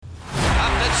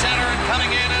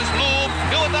coming in as Bloom.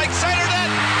 Gillick center net.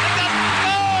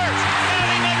 Scores!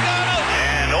 Matty McDonald!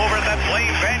 And over at that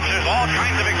Flame bench, there's all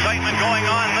kinds of excitement going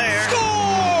on there.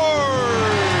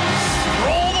 Scores!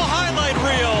 Roll the highlight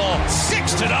reel.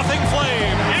 6-0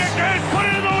 Flame. Here goes, put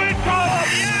it in the win column.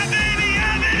 Yeah, baby,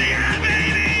 yeah, baby, yeah,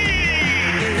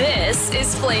 baby. This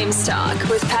is Flames Talk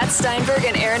with Pat Steinberg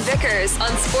and Aaron Vickers on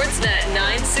Sportsnet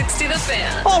 960 The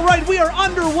Fan. All right, we are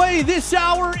underway this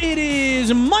hour. It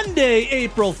is Monday,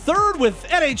 April 3rd with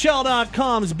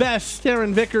NHL.com's best,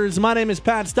 Aaron Vickers. My name is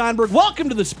Pat Steinberg. Welcome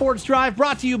to the Sports Drive,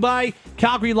 brought to you by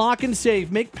Calgary Lock and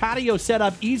Safe. Make patio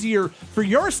setup easier for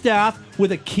your staff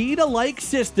with a key-to-like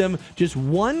system. Just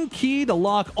one key to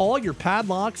lock all your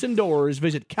padlocks and doors.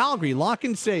 Visit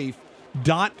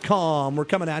CalgaryLockandSafe.com. We're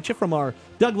coming at you from our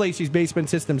Doug Lacey's Basement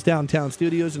Systems downtown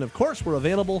studios, and of course we're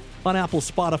available on Apple,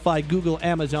 Spotify, Google,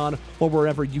 Amazon, or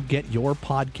wherever you get your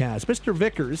podcasts. Mr.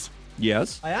 Vickers,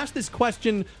 yes, I asked this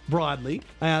question broadly.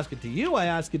 I ask it to you, I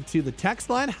ask it to the text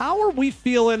line. How are we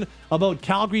feeling about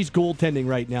Calgary's goaltending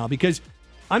right now? Because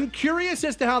I'm curious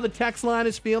as to how the text line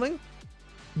is feeling.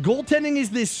 Goaltending is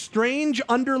this strange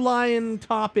underlying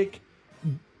topic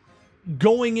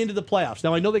going into the playoffs.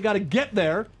 Now I know they got to get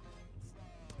there,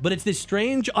 but it's this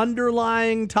strange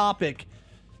underlying topic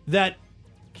that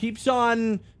keeps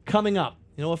on coming up.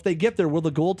 You know, if they get there, will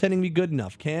the goaltending be good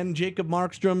enough? Can Jacob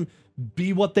Markstrom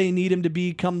be what they need him to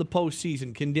be come the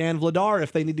postseason? Can Dan Vladar,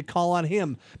 if they need to call on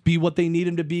him, be what they need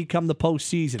him to be come the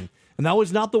postseason? And that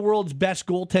was not the world's best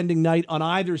goaltending night on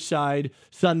either side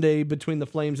Sunday between the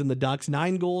Flames and the Ducks.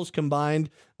 9 goals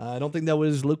combined. I don't think that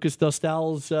was Lucas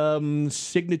Dostal's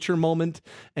signature moment.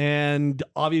 And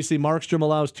obviously Markstrom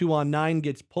allows 2-on-9,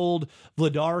 gets pulled.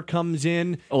 Vladar comes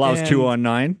in. Allows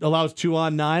 2-on-9. Allows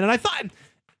 2-on-9. And I thought,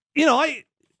 you know, I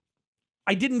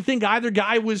didn't think either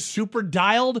guy was super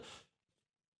dialed.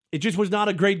 It just was not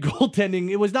a great goaltending.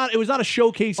 It was not a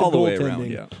showcase of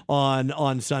goaltending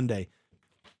on Sunday.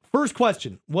 First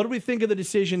question, what do we think of the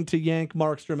decision to yank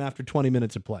Markstrom after 20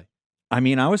 minutes of play? I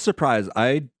mean, I was surprised.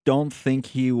 I don't think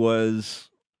he was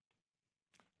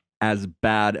as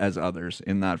bad as others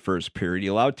in that first period. He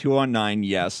allowed 2-on-9,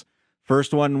 yes.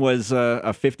 First one was a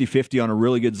 50-50 on a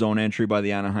really good zone entry by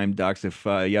the Anaheim Ducks. If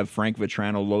you have Frank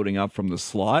Vetrano loading up from the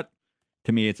slot,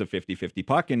 to me it's a 50-50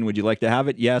 puck. And would you like to have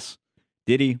it? Yes.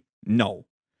 Did he? No.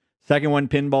 Second one,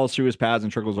 pinballs through his pads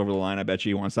and trickles over the line. I bet you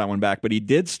he wants that one back. But he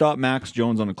did stop Max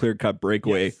Jones on a clear-cut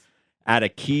breakaway at a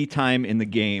key time in the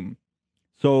game.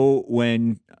 So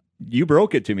when you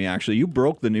broke it to me, actually, you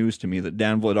broke the news to me that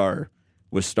Dan Vladar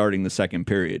was starting the second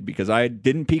period because I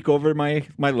didn't peek over my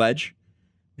ledge.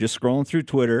 Just scrolling through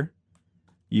Twitter,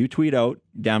 you tweet out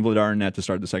Dan Vladar in net to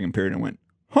start the second period and went,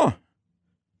 huh,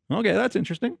 okay, that's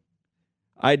interesting.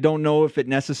 I don't know if it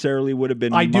necessarily would have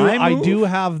been my move. I do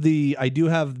have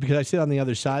because I sit on the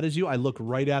other side as you. I look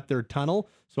right at their tunnel,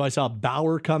 so I saw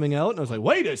Bauer coming out, and I was like,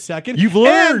 "Wait a second, you've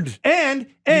learned." And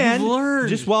you've learned.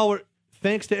 Just while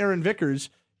thanks to Aaron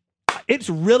Vickers, it's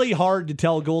really hard to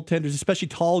tell goaltenders, especially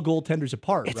tall goaltenders,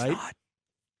 apart. It's right? not.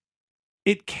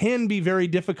 It can be very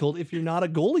difficult if you're not a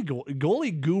goalie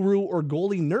guru or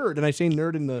goalie nerd, and I say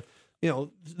nerd in the. You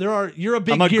know, you're a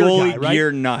big I'm a gear goalie guy, right?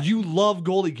 gear nut. You love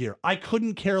goalie gear. I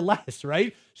couldn't care less,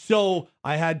 right? So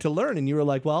I had to learn, and you were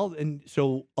like, well, and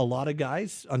so a lot of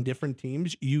guys on different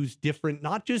teams use different,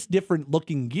 not just different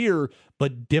looking gear,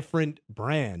 but different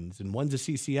brands. And one's a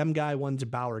CCM guy, one's a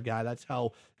Bauer guy. That's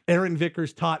how Aaron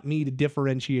Vickers taught me to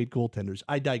differentiate goaltenders.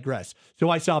 I digress. So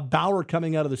I saw Bauer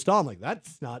coming out of the stall. I'm like,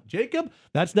 that's not Jacob.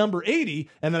 That's number 80.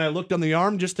 And then I looked on the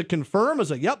arm just to confirm. I was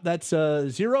like, yep, that's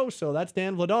 0. So that's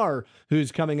Dan Vladar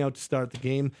who's coming out to start the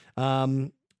game.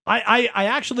 I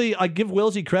actually give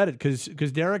Wilsey credit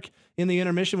because Derek in the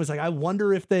intermission was like, I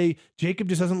wonder if Jacob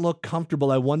just doesn't look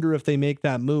comfortable. I wonder if they make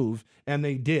that move. And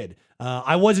they did.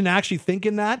 I wasn't actually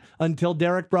thinking that until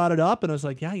Derek brought it up. And I was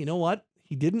like, yeah, you know what?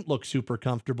 He didn't look super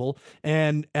comfortable.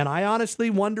 And I honestly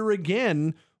wonder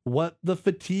again what the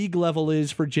fatigue level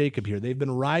is for Jacob here. They've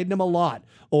been riding him a lot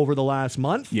over the last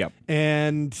month. Yep.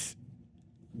 And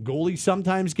goalies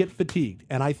sometimes get fatigued.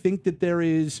 And I think that there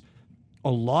is a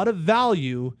lot of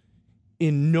value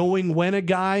in knowing when a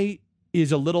guy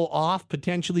is a little off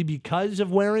potentially because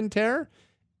of wear and tear.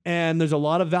 And there's a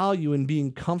lot of value in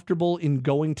being comfortable in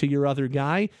going to your other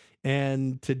guy.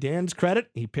 And to Dan's credit,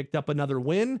 he picked up another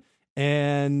win.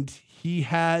 And he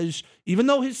has, even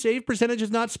though his save percentage is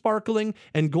not sparkling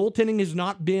and goaltending has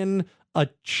not been a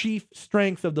chief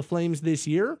strength of the Flames this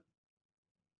year,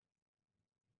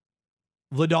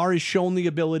 Vladar has shown the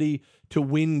ability to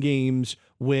win games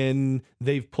when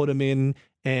they've put him in,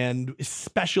 and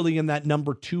especially in that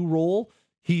number 2 role,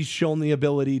 he's shown the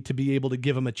ability to be able to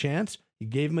give him a chance. He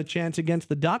gave him a chance against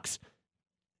the Ducks.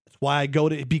 why I go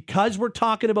to, because we're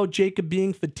talking about Jacob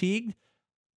being fatigued,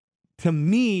 to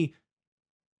me,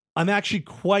 I'm actually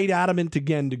quite adamant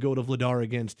again to go to Vladar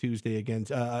against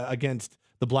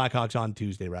the Blackhawks on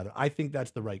Tuesday, rather. I think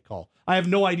that's the right call. I have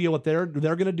no idea what they're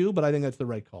going to do, but I think that's the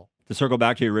right call. To circle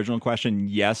back to your original question,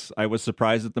 yes, I was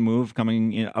surprised at the move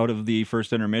coming out of the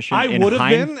first intermission. I would have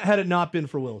been had it not been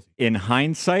for Wills. In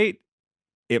hindsight,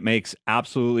 it makes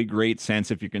absolutely great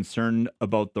sense if you're concerned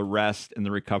about the rest and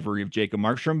the recovery of Jacob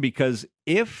Markstrom, because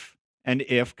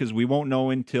because we won't know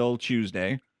until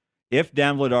Tuesday, if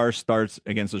Dan Vladar starts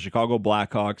against the Chicago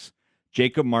Blackhawks,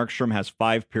 Jacob Markstrom has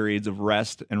 5 periods of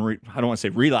rest and I don't want to say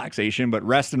relaxation, but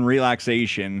rest and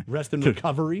relaxation. Rest and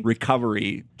recovery.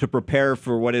 Recovery to prepare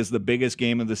for what is the biggest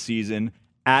game of the season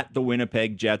at the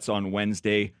Winnipeg Jets on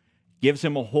Wednesday. Gives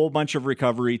him a whole bunch of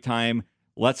recovery time,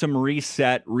 lets him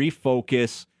reset,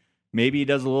 refocus. Maybe he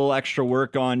does a little extra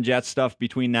work on Jet stuff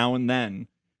between now and then.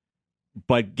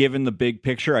 But given the big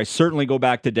picture, I certainly go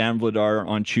back to Dan Vladar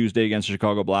on Tuesday against the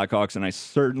Chicago Blackhawks, and I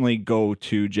certainly go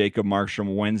to Jacob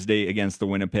Markstrom Wednesday against the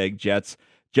Winnipeg Jets.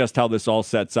 Just how this all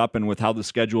sets up and with how the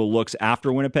schedule looks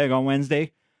after Winnipeg on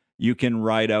Wednesday, you can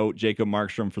ride out Jacob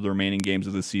Markstrom for the remaining games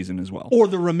of the season as well. Or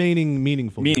the remaining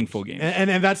meaningful games.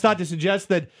 And that's not to suggest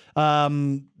that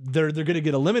they're going to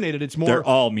get eliminated. It's more... They're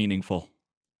all meaningful.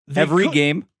 Every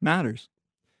game matters.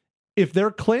 If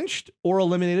they're clinched or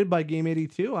eliminated by game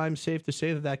 82, I'm safe to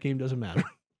say that game doesn't matter.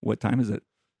 What time is it?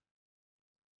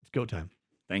 It's go time.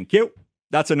 Thank you.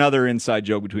 That's another inside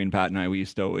joke between Pat and I. We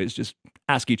used to always just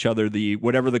ask each other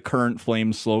whatever the current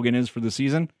Flames slogan is for the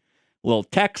season. Little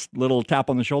text, little tap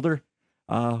on the shoulder.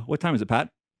 What time is it, Pat?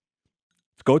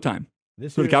 It's go time.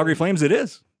 For the Calgary Flames, it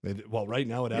is. Well, right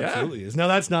now it absolutely is. Now,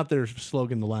 that's not their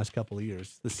slogan the last couple of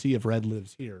years. The Sea of Red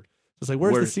lives here. It's like,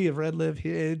 where's the Sea of Red live?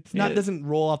 It doesn't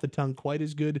roll off the tongue quite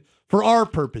as good for our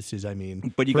purposes, but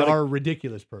for our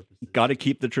ridiculous purposes. Got to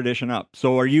keep the tradition up.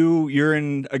 So you're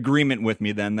in agreement with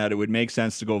me then that it would make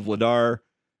sense to go Vladar,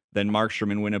 then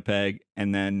Markstrom in Winnipeg,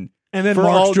 and then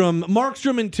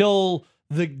Markstrom until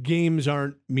the games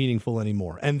aren't meaningful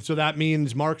anymore. And so that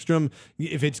means Markstrom,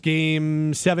 if it's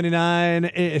game 80,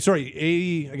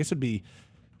 I guess it'd be...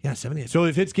 Yeah, 78. So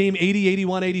if it's game 80,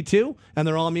 81, 82, and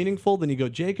they're all meaningful, then you go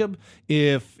Jacob.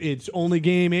 If it's only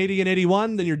game 80 and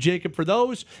 81, then you're Jacob for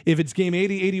those. If it's game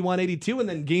 80, 81, 82, and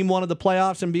then game 1 of the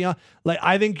playoffs and beyond,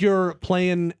 I think you're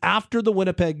playing after the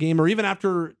Winnipeg game or even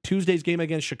after Tuesday's game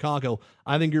against Chicago.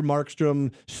 I think you're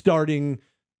Markstrom starting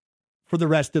for the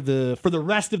rest of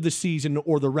the season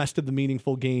or the rest of the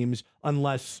meaningful games,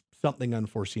 unless something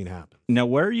unforeseen happens. Now,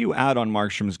 where are you at on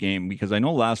Markstrom's game? Because I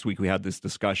know last week we had this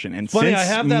discussion, and funny, since I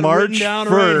have that March written down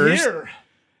 1st, right here.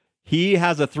 He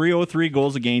has a .303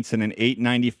 goals against and an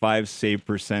 .895 save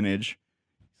percentage.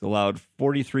 He's allowed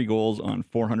 43 goals on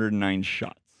 409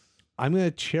 shots. I'm going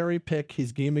to cherry pick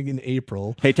his game in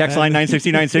April. Hey, text line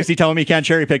 960-960. Tell him he can't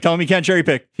cherry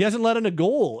pick. He hasn't let in a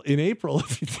goal in April.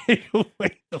 If you take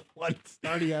away the one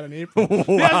starting out in April, wow.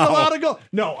 He hasn't allowed a goal.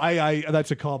 No, I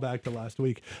that's a callback to last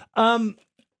week.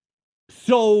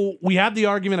 So we had the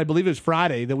argument. I believe it was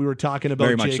Friday that we were talking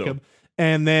about Jacob. So.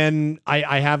 And then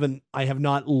I have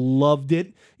not loved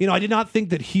it. I did not think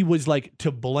that he was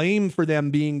to blame for them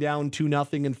being down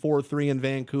 2-0 and 4-3 in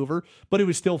Vancouver, but it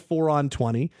was still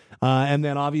 4-on-20. And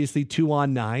then obviously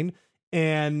 2-on-9.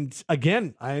 And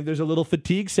again, there's a little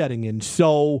fatigue setting in.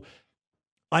 So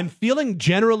I'm feeling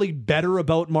generally better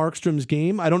about Markstrom's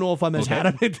game. I don't know if I'm as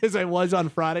adamant as I was on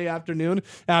Friday afternoon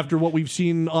after what we've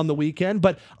seen on the weekend,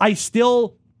 but I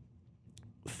still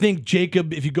think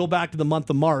Jacob, if you go back to the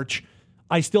month of March,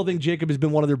 I still think Jacob has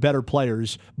been one of their better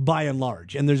players by and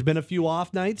large. And there's been a few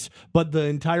off nights, but the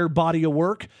entire body of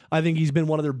work, I think he's been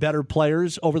one of their better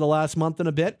players over the last month and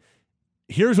a bit.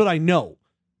 Here's what I know.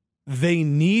 They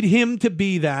need him to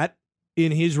be that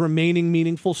in his remaining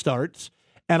meaningful starts.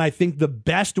 And I think the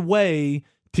best way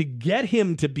to get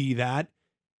him to be that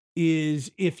is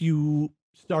if you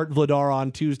start Vladar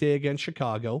on Tuesday against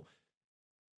Chicago.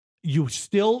 You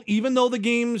still, even though the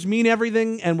games mean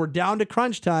everything and we're down to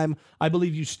crunch time, I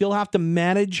believe you still have to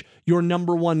manage your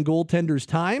number one goaltender's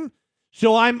time.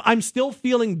 So I'm still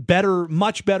feeling better,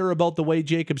 much better about the way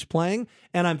Jacob's playing,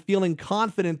 and I'm feeling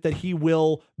confident that he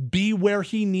will be where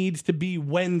he needs to be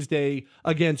Wednesday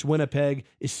against Winnipeg,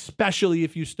 especially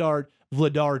if you start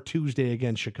Vladar Tuesday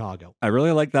against Chicago. I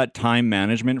really like that time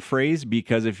management phrase,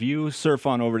 because if you surf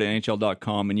on over to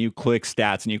NHL.com and you click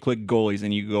stats and you click goalies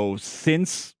and you go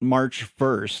since March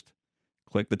 1st,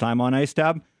 click the time on ice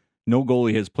tab, no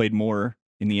goalie has played more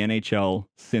in the NHL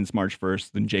since March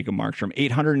 1st than Jacob Markstrom.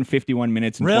 851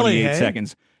 minutes and 28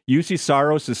 seconds. UC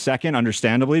Saros is second,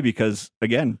 understandably, because,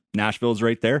 again, Nashville's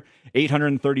right there.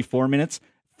 834 minutes.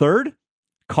 Third,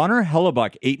 Connor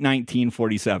Hellebuck,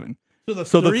 8-19-47.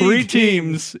 So the three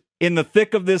teams in the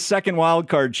thick of this second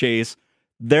wildcard chase,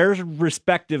 their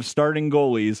respective starting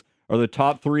goalies are the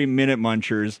top 3 minute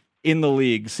munchers in the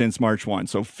league since March 1.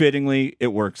 So fittingly, it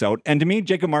works out. And to me,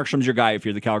 Jacob Markstrom's your guy if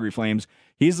you're the Calgary Flames.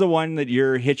 He's the one that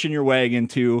you're hitching your wagon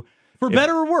to.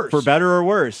 Better or worse. For better or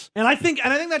worse. And I think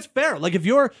that's fair. Like if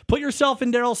you're put yourself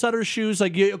in Daryl Sutter's shoes,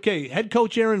 like okay, head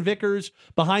coach Aaron Vickers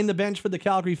behind the bench for the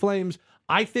Calgary Flames.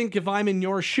 I think if I'm in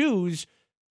your shoes,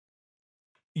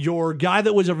 your guy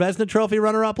that was a Vezina Trophy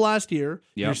runner-up last year,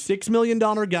 your $6 million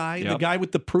guy, the guy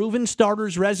with the proven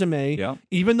starter's resume,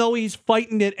 even though he's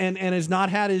fighting it and has not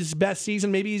had his best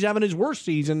season, maybe he's having his worst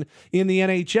season in the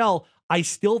NHL, I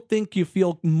still think you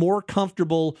feel more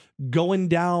comfortable going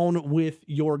down with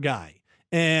your guy.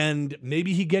 And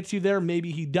maybe he gets you there,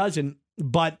 maybe he doesn't,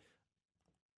 but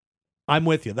I'm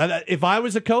with you. If I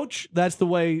was a coach, that's the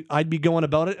way I'd be going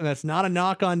about it, and that's not a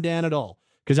knock on Dan at all,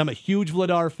 because I'm a huge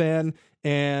Vladar fan.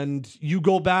 And you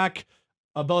go back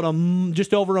about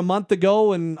just over a month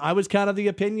ago, and I was kind of the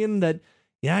opinion that,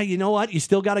 yeah, you know what? You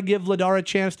still got to give Vladar a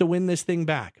chance to win this thing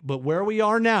back. But where we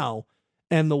are now,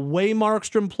 and the way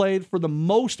Markstrom played for the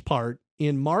most part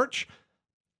in March,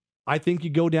 I think you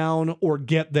go down or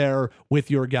get there with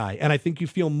your guy. And I think you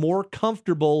feel more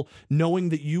comfortable knowing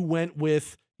that you went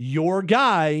with your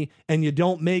guy and you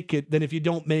don't make it than if you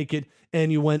don't make it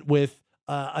and you went with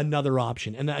another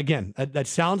option. And again, that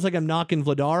sounds like I'm knocking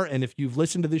Vladar, and if you've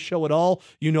listened to this show at all,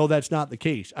 you know that's not the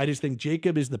case. I just think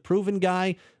Jacob is the proven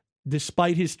guy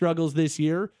despite his struggles this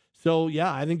year. So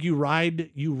yeah, I think you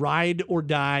ride or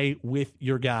die with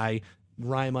your guy,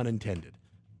 rhyme unintended.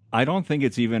 I don't think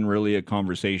it's even really a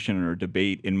conversation or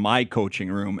debate in my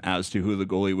coaching room as to who the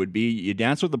goalie would be. You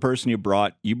dance with the person you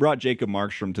brought. You brought Jacob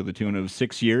Markstrom to the tune of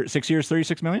 6 years,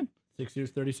 36 million? 6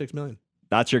 years, 36 million.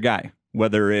 That's your guy.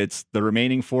 Whether it's the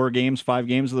remaining 5 games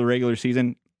of the regular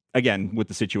season, again, with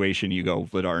the situation, you go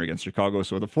Vladar against Chicago.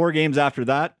 So the 4 games after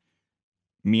that,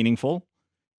 meaningful.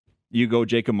 You go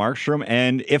Jacob Markstrom.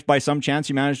 And if by some chance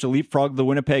you manage to leapfrog the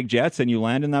Winnipeg Jets and you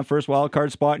land in that first wild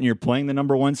card spot and you're playing the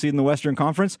number 1 seed in the Western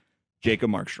Conference,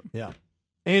 Jacob Markstrom. Yeah.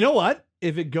 And you know what?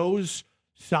 If it goes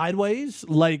sideways,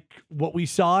 like what we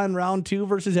saw in round 2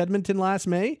 versus Edmonton last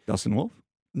May. Dustin Wolf?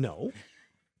 No.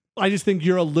 I just think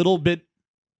you're a little bit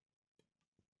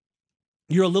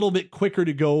quicker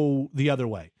to go the other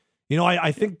way. You know,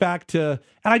 I think back to,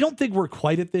 and I don't think we're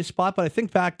quite at this spot, but I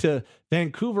think back to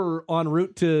Vancouver en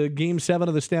route to Game 7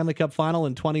 of the Stanley Cup Final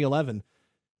in 2011.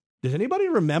 Does anybody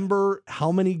remember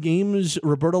how many games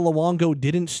Roberto Luongo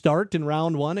didn't start in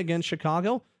round 1 against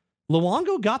Chicago?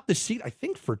 Luongo got the seat, I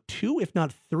think, for 2, if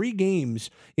not 3 games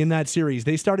in that series.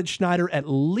 They started Schneider at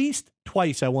least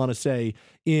twice, I want to say,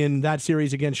 in that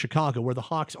series against Chicago, where the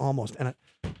Hawks almost, and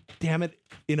damn it,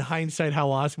 in hindsight, how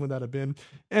awesome would that have been?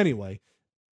 Anyway,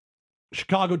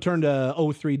 Chicago turned a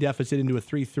 0-3 deficit into a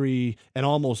 3-3 and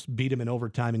almost beat him in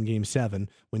overtime in Game 7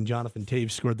 when Jonathan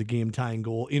Toews scored the game-tying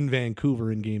goal in Vancouver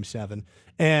in Game 7.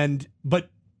 But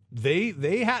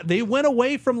they went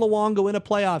away from Luongo in a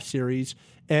playoff series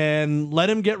and let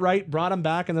him get right, brought him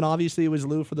back, and then obviously it was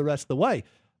Lou for the rest of the way.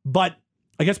 But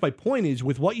I guess my point is,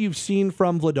 with what you've seen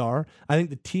from Vladar, I think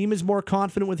the team is more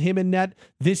confident with him in net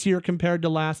this year compared to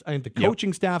last. I think the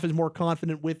coaching staff is more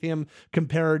confident with him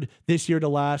compared this year to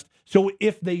last. So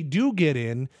if they do get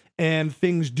in and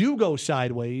things do go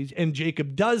sideways and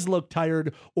Jacob does look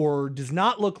tired or does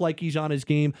not look like he's on his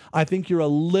game, I think you're a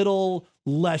little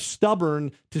less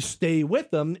stubborn to stay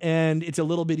with them, and it's a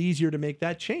little bit easier to make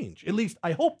that change. At least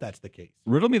I hope that's the case.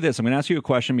 Riddle me this. I'm going to ask you a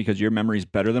question because your memory is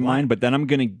better than mine, but then I'm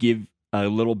going to give a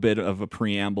little bit of a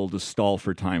preamble to stall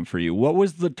for time for you. What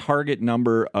was the target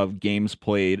number of games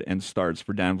played and starts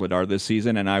for Dan Vladar this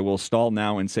season? And I will stall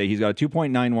now and say he's got a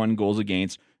 2.91 goals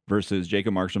against versus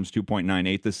Jacob Markstrom's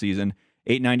 2.98 this season.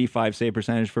 .895 save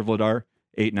percentage for Vladar,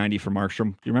 .890 for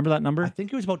Markstrom. Do you remember that number? I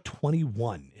think it was about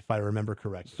 21, if I remember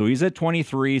correctly. So he's at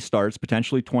 23 starts,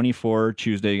 potentially 24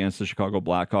 Tuesday against the Chicago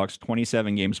Blackhawks,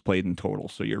 27 games played in total.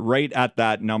 So you're right at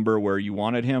that number where you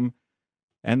wanted him.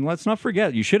 And let's not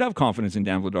forget, you should have confidence in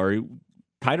Dan Vladar. He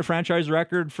tied a franchise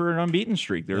record for an unbeaten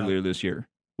streak earlier this year.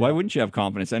 Why wouldn't you have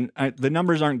confidence? And the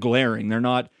numbers aren't glaring. They're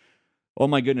not, oh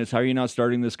my goodness, how are you not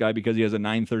starting this guy because he has a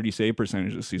 .930 save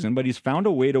percentage this season? But he's found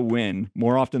a way to win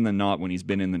more often than not when he's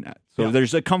been in the net. So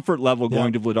there's a comfort level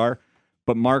going to Vladar.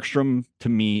 But Markstrom, to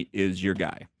me, is your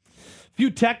guy.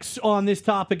 Few texts on this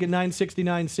topic at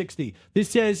 960-960. This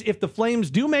says, if the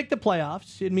Flames do make the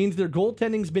playoffs, it means their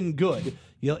goaltending's been good.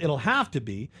 It'll have to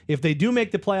be. If they do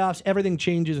make the playoffs, everything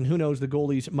changes, and who knows, the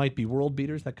goalies might be world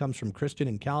beaters. That comes from Christian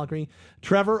in Calgary.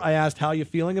 Trevor, I asked how you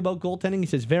feeling about goaltending. He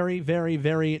says, very, very,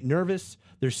 very nervous.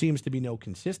 There seems to be no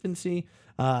consistency.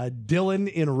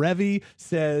 Dylan in Revy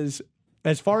says,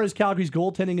 as far as Calgary's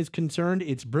goaltending is concerned,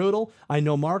 it's brutal. I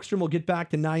know Markstrom will get back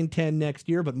to 9-10 next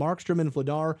year, but Markstrom and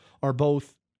Vladar are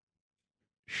both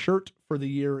shirt for the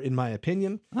year, in my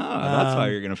opinion. That's how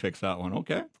you're going to fix that one.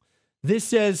 Okay. This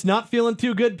says, not feeling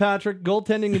too good, Patrick.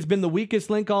 Goaltending has been the weakest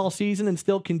link all season and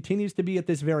still continues to be at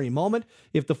this very moment.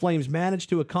 If the Flames manage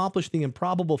to accomplish the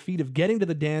improbable feat of getting to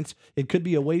the dance, it could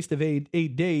be a waste of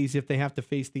 8 days if they have to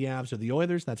face the Avs or the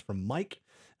Oilers. That's from Mike.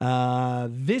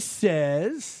 This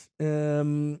says,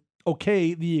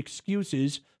 okay, the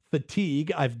excuses,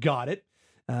 fatigue. I've got it.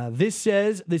 This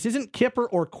says, this isn't Kipper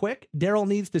or Quick. Daryl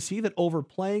needs to see that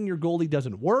overplaying your goalie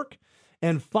doesn't work.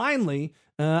 And finally,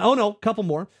 couple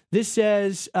more. This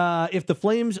says, if the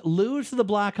Flames lose to the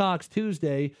Blackhawks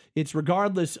Tuesday, it's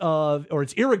irregardless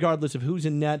of who's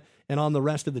in net and on the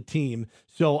rest of the team.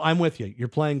 So I'm with you. You're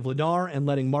playing Vladar and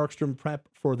letting Markstrom prep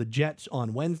for the Jets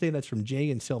on Wednesday. That's from Jay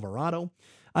in Silverado.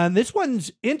 And this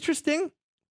one's interesting.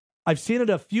 I've seen it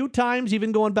a few times,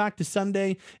 even going back to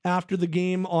Sunday after the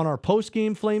game on our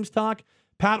post-game Flames talk.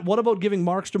 Pat, what about giving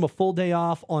Markstrom a full day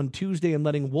off on Tuesday and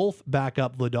letting Wolf back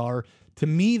up Vladar? To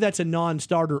me, that's a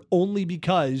non-starter only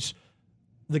because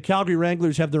the Calgary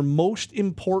Wranglers have their most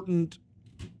important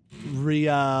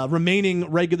remaining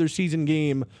regular season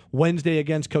game Wednesday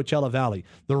against Coachella Valley.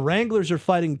 The Wranglers are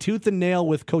fighting tooth and nail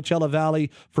with Coachella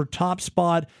Valley for top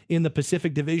spot in the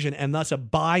Pacific Division and thus a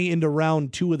bye into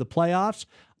round 2 of the playoffs.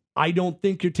 I don't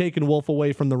think you're taking Wolf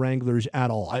away from the Wranglers at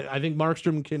all. I think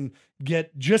Markstrom can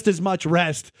get just as much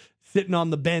rest sitting on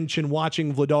the bench and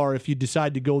watching Vladar if you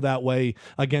decide to go that way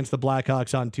against the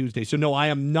Blackhawks on Tuesday. So no, I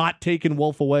am not taking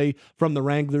Wolf away from the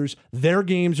Wranglers. Their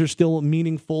games are still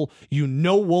meaningful. You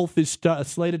know Wolf is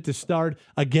slated to start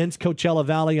against Coachella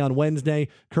Valley on Wednesday.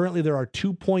 Currently, there are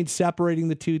 2 points separating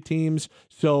the two teams.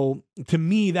 So to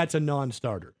me, that's a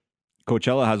non-starter.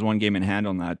 Coachella has one game in hand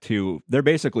on that too. They're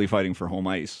basically fighting for home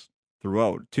ice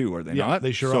throughout too, are they not?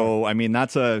 They sure are. So I mean,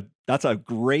 that's a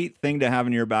great thing to have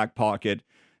in your back pocket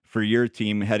for your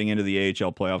team heading into the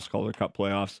AHL playoffs, Calder Cup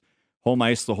playoffs. Home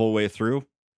ice the whole way through.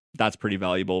 That's pretty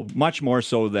valuable. Much more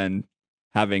so than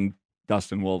having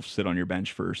Dustin Wolf sit on your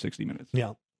bench for 60 minutes.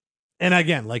 Yeah. And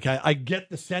again, like I get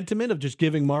the sentiment of just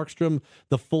giving Markstrom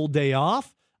the full day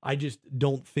off. I just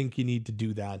don't think you need to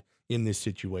do that in this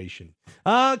situation.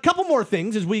 A couple more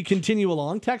things as we continue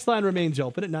along. Text line remains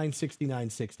open at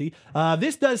 960-960.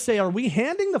 This does say, are we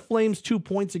handing the Flames 2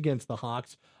 points against the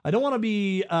Hawks? I don't want to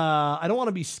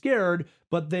be scared,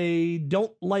 but they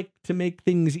don't like to make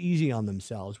things easy on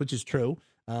themselves, which is true.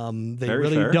 They Very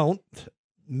really fair. don't.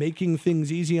 Making things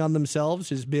easy on themselves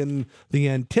has been the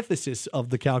antithesis of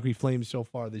the Calgary Flames so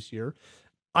far this year.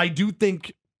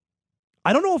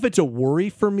 I don't know if it's a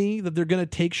worry for me that they're going to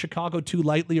take Chicago too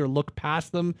lightly or look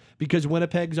past them because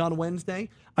Winnipeg's on Wednesday.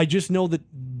 I just know that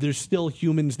there's still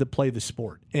humans that play the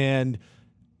sport. And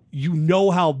you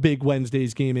know how big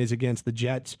Wednesday's game is against the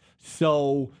Jets.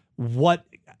 So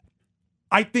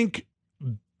I think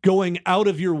going out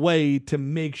of your way to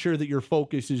make sure that your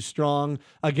focus is strong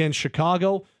against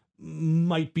Chicago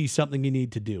might be something you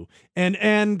need to do.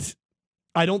 And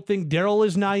I don't think Daryl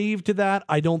is naive to that.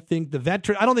 I don't think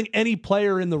any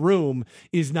player in the room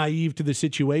is naive to the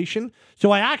situation.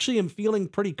 So I actually am feeling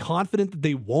pretty confident that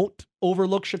they won't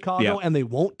overlook Chicago and they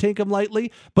won't take them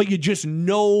lightly, but you just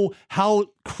know how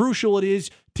crucial it is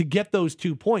to get those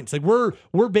 2 points. Like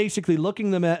we're basically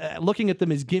looking at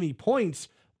them as gimme points,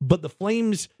 but the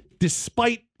Flames,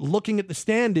 despite looking at the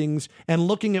standings and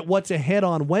looking at what's ahead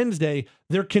on Wednesday,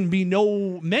 there can be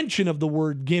no mention of the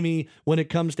word gimme when it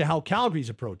comes to how Calgary's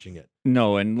approaching it.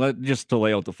 No, and just to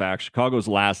lay out the facts, Chicago's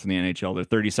last in the NHL. They're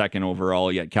 32nd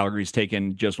overall, yet Calgary's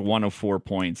taken just 1 of 4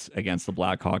 points against the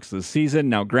Blackhawks this season.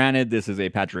 Now, granted, this is a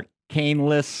Patrick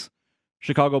Kane-less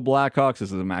Chicago Blackhawks.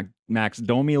 This is a Max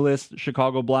Domi-less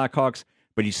Chicago Blackhawks,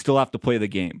 but you still have to play the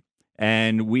game.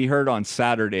 And we heard on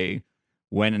Saturday,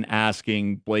 when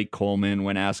asking Blake Coleman,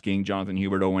 when asking Jonathan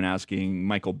Huberdeau, when asking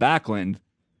Michael Backlund,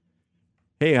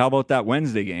 hey, how about that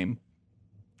Wednesday game?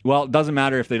 Well, it doesn't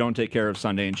matter if they don't take care of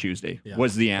Sunday and Tuesday,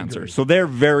 was the answer. Agreed. So they're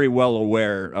very well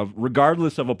aware of,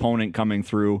 regardless of opponent coming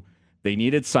through, they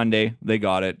needed Sunday, they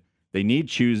got it. They need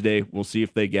Tuesday, we'll see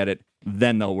if they get it.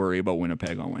 Then they'll worry about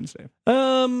Winnipeg on Wednesday.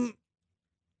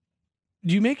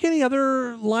 Do you make any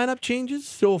other lineup changes?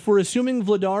 So if we're assuming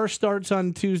Vladar starts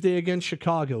on Tuesday against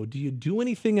Chicago, do you do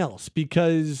anything else?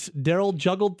 Because Daryl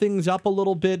juggled things up a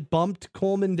little bit, bumped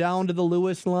Coleman down to the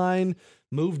Lewis line,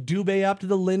 moved Dubé up to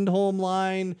the Lindholm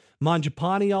line.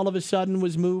 Mangiapane all of a sudden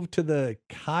was moved to the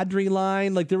Kadri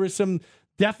line. Like there was some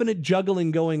definite juggling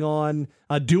going on.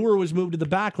 Dewar was moved to the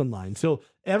Backlund line. So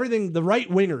everything, the right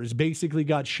wingers basically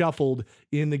got shuffled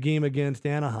in the game against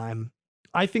Anaheim.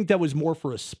 I think that was more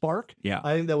for a spark. Yeah.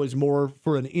 I think that was more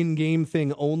for an in-game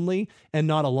thing only and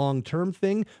not a long-term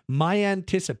thing. My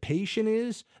anticipation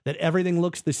is that everything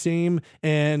looks the same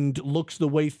and looks the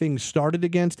way things started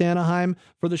against Anaheim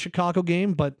for the Chicago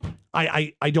game, but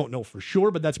I don't know for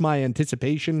sure, but that's my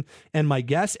anticipation and my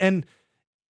guess. And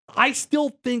I still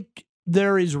think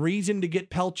there is reason to get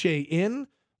Pelche in,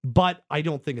 but I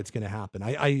don't think it's going to happen.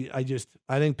 I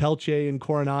think Pelche and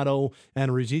Coronado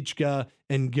and Ruzicka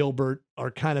and Gilbert are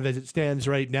kind of, as it stands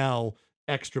right now,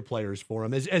 extra players for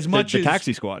him. As much the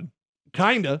taxi squad.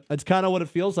 Kinda. That's kind of what it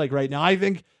feels like right now. I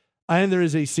think there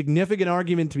is a significant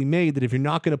argument to be made that if you're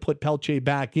not going to put Pelche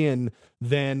back in,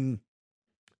 then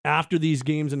after these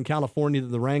games in California that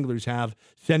the Wranglers have,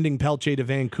 sending Pelche to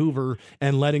Vancouver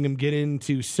and letting him get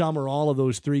into some or all of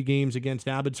those 3 games against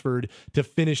Abbotsford to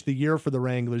finish the year for the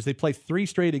Wranglers. They play 3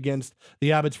 straight against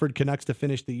the Abbotsford Canucks to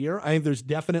finish the year. I think there's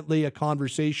definitely a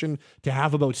conversation to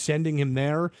have about sending him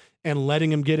there and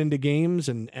letting him get into games.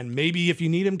 And maybe if you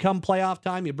need him come playoff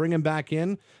time, you bring him back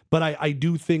in. But I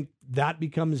do think that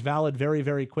becomes valid very,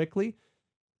 very quickly.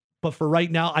 But for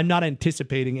right now, I'm not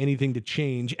anticipating anything to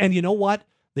change. And you know what?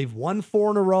 They've won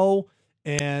 4 in a row,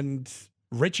 and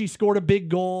Richie scored a big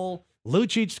goal.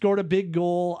 Lucic scored a big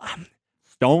goal.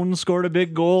 Stone scored a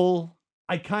big goal.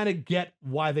 I kind of get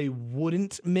why they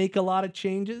wouldn't make a lot of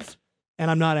changes,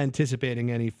 and I'm not anticipating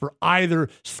any for either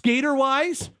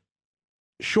skater-wise,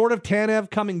 short of Tanev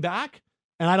coming back,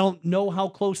 and I don't know how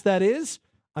close that is.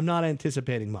 I'm not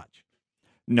anticipating much.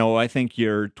 No, I think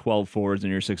your 12 forwards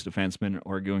and your 6 defensemen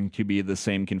are going to be the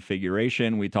same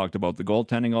configuration. We talked about the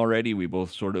goaltending already. We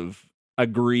both sort of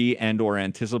agree and or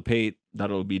anticipate that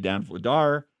it'll be Dan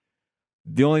Vladar.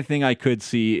 The only thing I could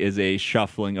see is a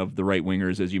shuffling of the right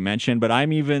wingers, as you mentioned, but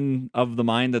I'm even of the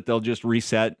mind that they'll just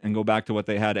reset and go back to what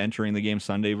they had entering the game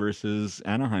Sunday versus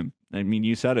Anaheim. I mean,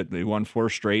 you said it. They won 4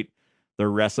 straight.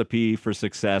 Their recipe for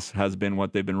success has been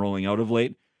what they've been rolling out of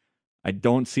late. I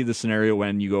don't see the scenario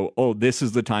when you go, oh, this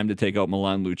is the time to take out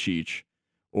Milan Lucic,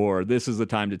 or this is the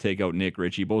time to take out Nick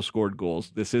Ritchie. Both scored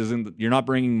goals. You're not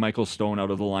bringing Michael Stone out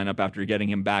of the lineup after getting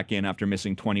him back in after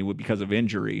missing 20 because of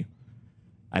injury.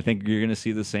 I think you're going to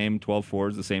see the same 12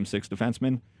 forwards, the same 6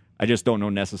 defensemen. I just don't know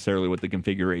necessarily what the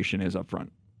configuration is up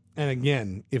front. And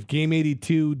again, if game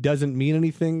 82 doesn't mean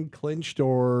anything, clinched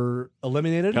or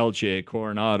eliminated, Pelche,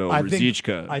 Coronado,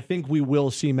 Ruzicka. I think we will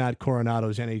see Matt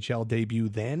Coronado's NHL debut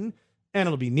then. And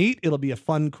it'll be neat. It'll be a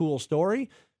fun, cool story.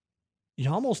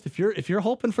 You almost, if you're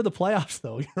hoping for the playoffs,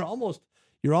 though,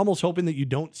 you're almost hoping that you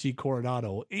don't see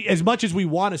Coronado. As much as we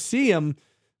want to see him,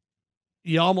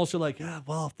 you almost are like,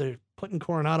 well, if they're putting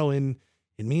Coronado in,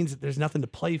 it means that there's nothing to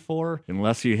play for.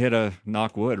 Unless you hit a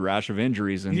knockwood rash of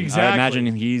injuries. And exactly. I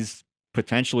imagine he's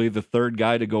potentially the 3rd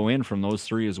guy to go in from those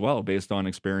 3 as well, based on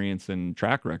experience and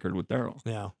track record with Daryl.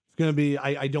 Yeah. It's going to be,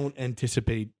 I don't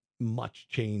anticipate much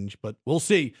change, but we'll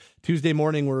see. Tuesday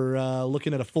morning, we're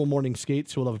looking at a full morning skate,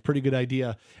 so we'll have a pretty good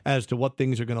idea as to what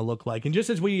things are going to look like. And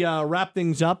just as we wrap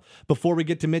things up, before we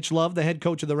get to Mitch Love, the head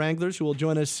coach of the Wranglers, who will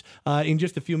join us in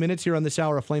just a few minutes here on this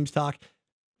hour of Flames Talk,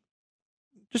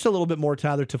 just a little bit more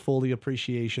Tyler Toffoli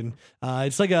appreciation.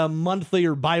 It's like a monthly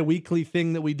or bi-weekly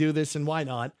thing that we do this, and why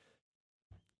not?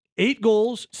 8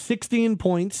 goals, 16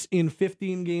 points in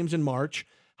 15 games in March.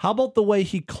 How about the way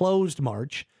he closed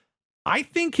March? I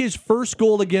think his first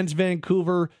goal against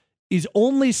Vancouver is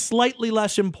only slightly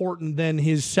less important than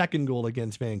his second goal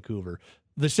against Vancouver.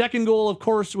 The second goal, of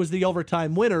course, was the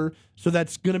overtime winner, so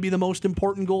that's going to be the most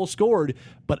important goal scored.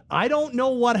 But I don't know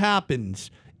what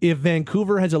happens if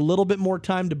Vancouver has a little bit more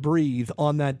time to breathe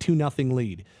on that 2-0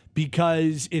 lead,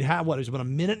 because it had, it was about a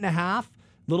minute and a half,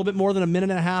 a little bit more than a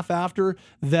minute and a half after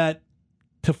that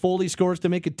Toffoli scores to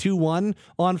make it 2-1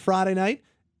 on Friday night.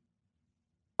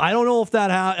 I don't know if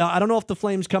I don't know if the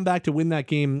Flames come back to win that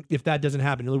game if that doesn't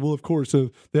happen. You're like, well, of course,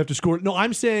 they have to score. No,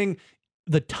 I'm saying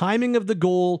the timing of the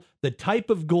goal, the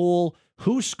type of goal,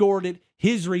 who scored it,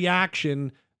 his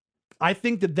reaction. I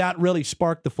think that really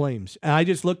sparked the Flames. And I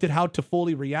just looked at how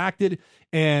Toffoli reacted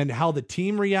and how the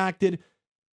team reacted.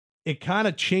 It kind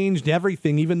of changed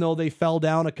everything, even though they fell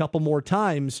down a couple more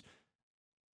times.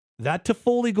 That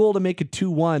Toffoli goal to make it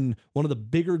 2-1, one of the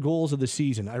bigger goals of the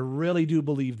season. I really do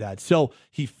believe that. So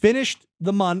he finished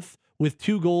the month with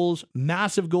 2 goals,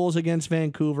 massive goals against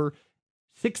Vancouver,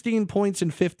 16 points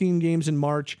in 15 games in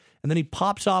March, and then he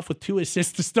pops off with 2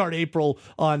 assists to start April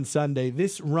on Sunday.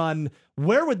 This run,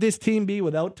 where would this team be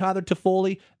without Tyler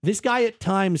Toffoli? This guy at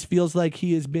times feels like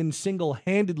he has been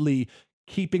single-handedly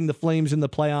keeping the Flames in the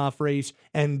playoff race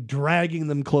and dragging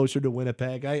them closer to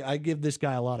Winnipeg. I give this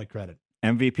guy a lot of credit.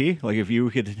 MVP? Like if you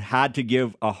had to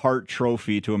give a Hart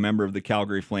Trophy to a member of the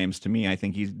Calgary Flames, to me, I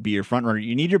think he'd be your front runner.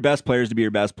 You need your best players to be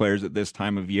your best players at this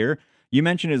time of year. You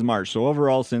mentioned his March. So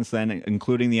overall, since then,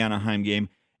 including the Anaheim game,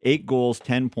 8 goals,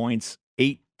 10 points,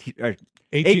 8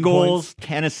 goals,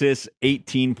 10 assists,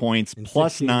 18 points,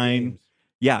 plus 9. Games.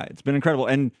 Yeah, it's been incredible.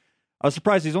 And I was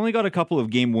surprised he's only got a couple of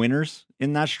game winners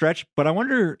in that stretch. But I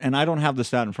wonder, and I don't have the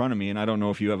stat in front of me, and I don't know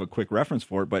if you have a quick reference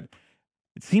for it, but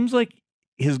it seems like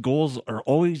his goals are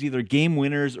always either game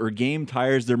winners or game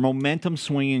tires. They're momentum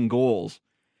swinging goals.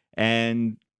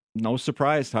 And no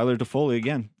surprise, Tyler Toffoli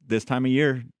again. This time of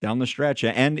year, down the stretch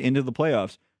and into the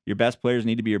playoffs, your best players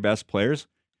need to be your best players.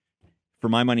 For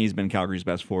my money, he's been Calgary's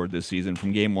best forward this season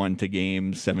from game 1 to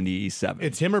game 77.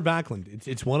 It's him or Backlund.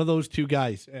 It's one of those two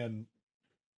guys, and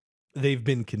they've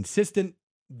been consistent.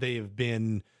 They have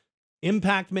been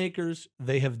impact makers.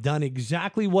 They have done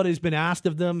exactly what has been asked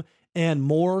of them and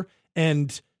more,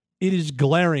 and it is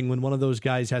glaring when one of those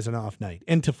guys has an off night.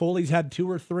 And Toffoli's had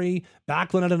 2 or 3.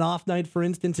 Backlund had an off night, for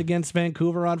instance, against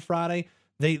Vancouver on Friday.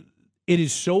 It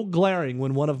is so glaring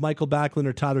when one of Michael Backlund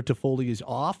or Tyler Toffoli is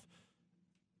off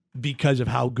because of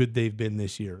how good they've been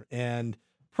this year. And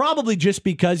probably just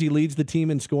because he leads the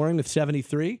team in scoring with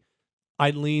 73,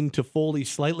 I'd lean Toffoli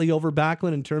slightly over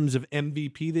Backlund in terms of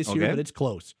MVP this year, but it's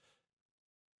close.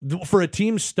 For a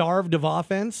team starved of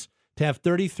offense, to have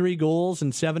 33 goals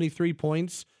and 73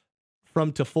 points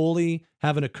from Toffoli,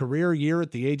 having a career year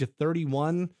at the age of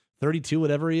 31, 32,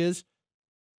 whatever he is,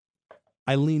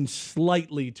 I lean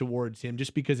slightly towards him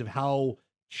just because of how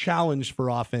challenged for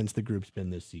offense the group's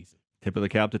been this season. Tip of the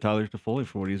cap to Tyler Toffoli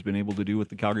for what he's been able to do with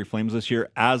the Calgary Flames this year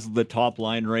as the top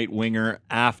line right winger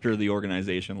after the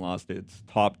organization lost its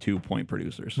top 2 point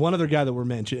producers. One other guy that we're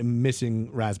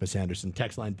missing, Rasmus Andersson.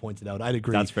 Text line points it out. I'd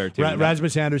agree. That's fair too.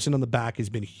 Rasmus Andersson on the back has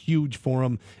been huge for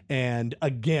him. And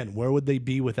again, where would they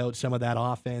be without some of that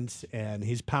offense and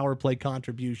his power play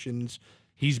contributions?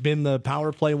 He's been the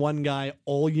power play 1 guy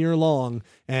all year long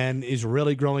and is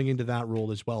really growing into that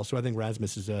role as well. So I think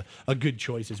Rasmus is a good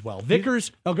choice as well.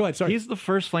 Vickers, go ahead. Sorry. He's the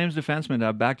first Flames defenseman to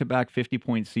have back-to-back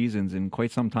 50-point seasons in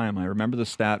quite some time. I remember the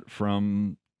stat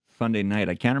from Sunday night.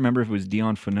 I can't remember if it was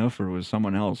Dion Phaneuf or it was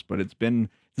someone else, but it's been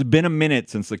a minute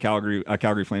since the Calgary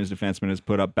Flames defenseman has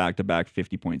put up back-to-back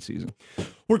 50-point season.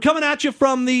 We're coming at you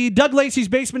from the Doug Lacey's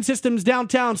Basement Systems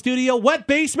downtown studio. Wet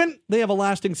basement, they have a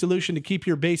lasting solution to keep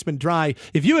your basement dry.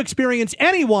 If you experience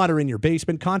any water in your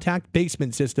basement, contact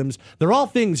Basement Systems. They're all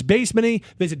things basement-y.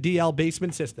 Visit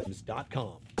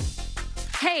dlbasementsystems.com.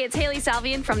 Hey, it's Haley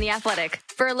Salvian from The Athletic.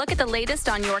 For a look at the latest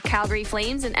on your Calgary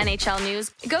Flames and NHL news,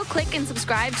 go click and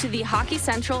subscribe to the Hockey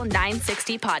Central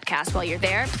 960 podcast. While you're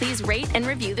there, please rate and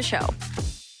review the show.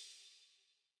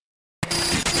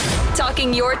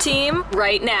 Talking your team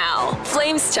right now.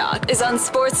 Flames Talk is on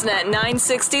Sportsnet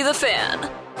 960 The Fan.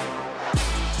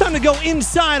 Time to go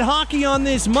inside hockey on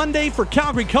this Monday for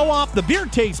Calgary Co-op. The beer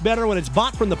tastes better when it's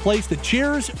bought from the place that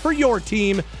cheers for your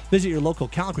team. Visit your local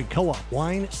Calgary Co-op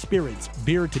wine, spirits,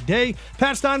 beer today.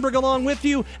 Pat Steinberg along with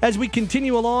you as we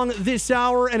continue along this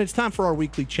hour, and it's time for our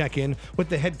weekly check-in with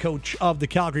the head coach of the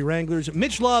Calgary Wranglers.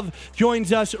 Mitch Love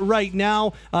joins us right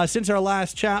now. Since our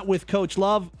last chat with Coach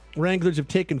Love, Wranglers have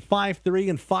taken 5-3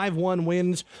 and 5-1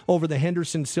 wins over the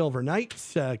Henderson Silver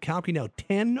Knights. Calgary now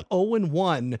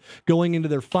 10-0-1 going into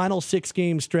their final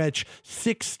 6-game stretch,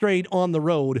 6 straight on the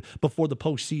road before the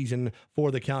postseason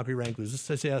for the Calgary Wranglers.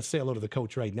 Let's say hello to the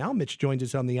coach right now. Mitch joins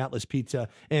us on the Atlas Pizza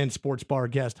and Sports Bar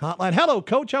guest hotline. Hello,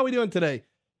 Coach. How are we doing today?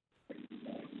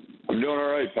 I'm doing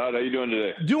all right, Pat. How you doing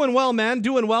today? Doing well, man.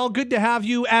 Doing well. Good to have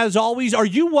you as always. Are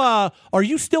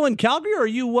you still in Calgary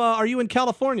or are you in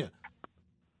California?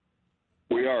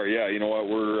 We are, yeah. You know what?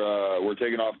 We're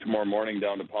taking off tomorrow morning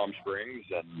down to Palm Springs,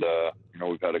 and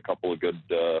we've had a couple of good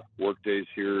work days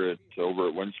here over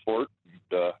at Winsport.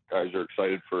 Guys are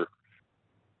excited for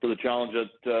the challenge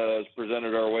that is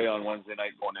presented our way on Wednesday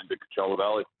night going into Coachella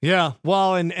Valley. Yeah,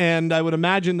 well, and I would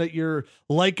imagine that you're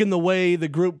liking the way the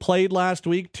group played last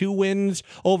week. 2 wins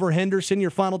over Henderson,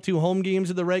 your final 2 home games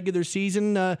of the regular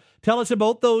season. Tell us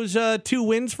about those 2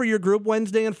 wins for your group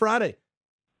Wednesday and Friday.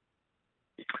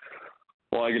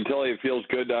 Well, I can tell you it feels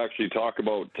good to actually talk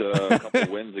about a couple of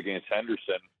wins against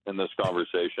Henderson in this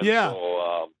conversation. Yeah.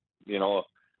 So, you know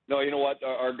what?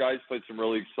 Our guys played some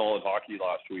really solid hockey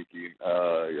last week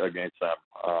against them.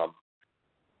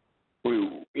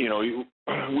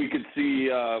 we could see,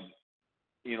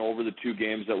 over the two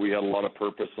games that we had a lot of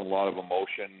purpose and a lot of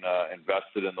emotion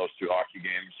invested in those two hockey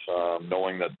games,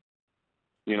 knowing that,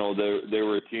 they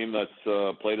were a team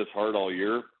that's played us hard all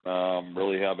year,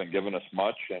 really haven't given us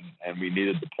much, and we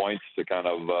needed the points to kind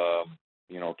of,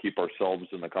 keep ourselves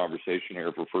in the conversation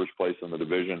here for first place in the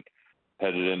division,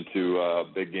 headed into a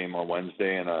big game on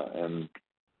Wednesday and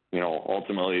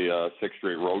ultimately 6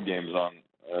 straight road games on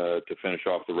to finish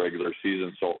off the regular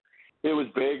season. So it was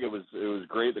big. It was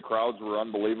great. The crowds were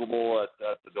unbelievable at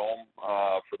the Dome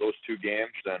for those two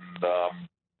games,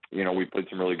 and we played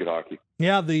some really good hockey.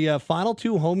 Yeah, the final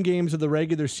 2 home games of the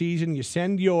regular season, you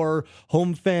send your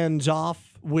home fans off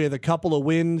with a couple of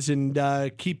wins and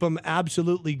keep them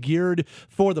absolutely geared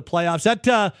for the playoffs.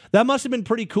 That must have been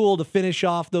pretty cool to finish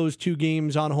off those 2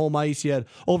 games on home ice. You had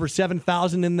over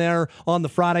 7,000 in there on the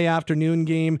Friday afternoon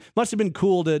game. Must have been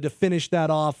cool to finish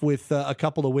that off with a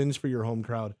couple of wins for your home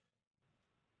crowd.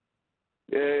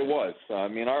 It was. I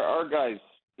mean, our guys,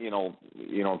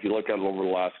 if you look at it over the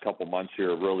last couple months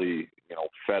here, really,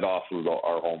 fed off of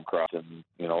our home crowd, and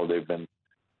they've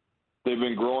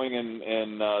been growing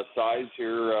in size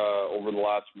here over the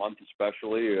last month,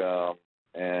 especially,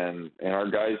 and our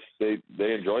guys they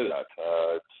enjoy that.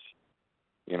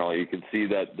 You can see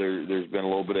that there's been a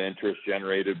little bit of interest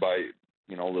generated by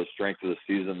the strength of the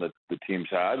season that the team's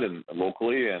had and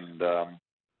locally, and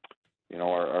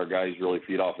our guys really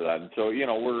feed off of that. And so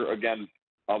we're again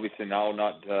obviously now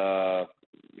not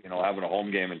having a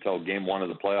home game until game 1 of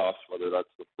the playoffs, whether that's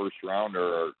the first round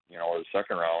or the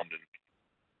second round,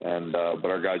 but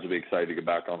our guys will be excited to get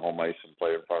back on home ice and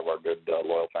play in front of our good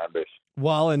loyal fan base.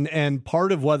 Well, and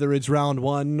part of whether it's round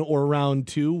 1 or round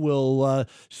 2 will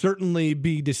certainly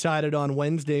be decided on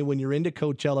Wednesday when you're into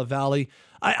Coachella Valley.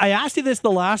 I asked you this the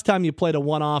last time you played a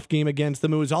one-off game against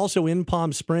them. It was also in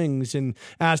Palm Springs, and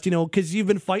asked, because you've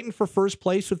been fighting for first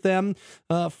place with them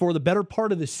for the better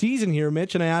part of the season here,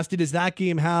 Mitch, and I asked you, does that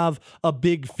game have a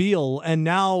big feel? And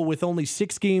now with only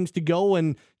 6 games to go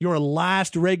and your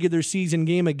last regular season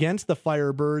game against the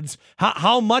Firebirds,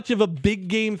 how much of a big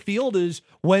game feel does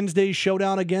Wednesday's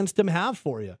showdown against them have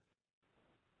for you?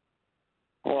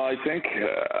 Well, I think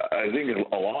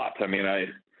a lot. I mean,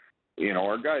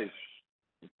 our guys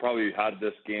probably had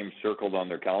this game circled on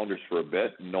their calendars for a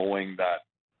bit, knowing that,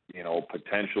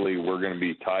 potentially we're going to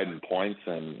be tied in points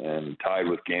and tied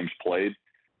with games played,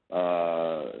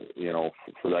 for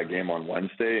that game on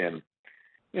Wednesday. And,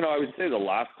 I would say the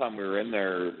last time we were in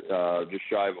there just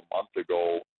shy of a month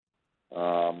ago,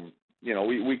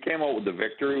 we came out with the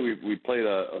victory. We played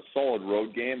a solid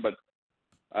road game, but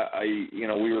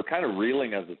we were kind of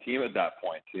reeling as a team at that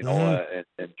point,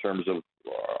 in terms of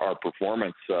our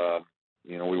performance.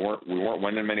 We weren't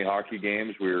winning many hockey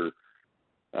games. We were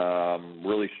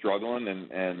really struggling, and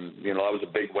that was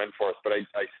a big win for us. But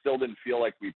I still didn't feel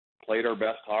like we played our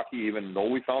best hockey, even though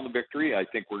we found the victory. I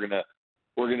think we're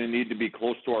gonna need to be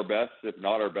close to our best, if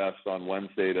not our best, on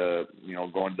Wednesday to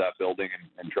go into that building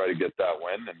and try to get that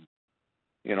win.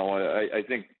 And I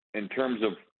think in terms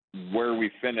of where we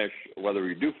finish, whether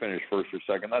we do finish first or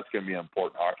second, that's going to be an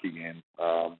important hockey game.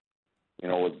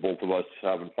 With both of us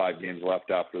having 5 games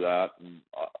left after that, and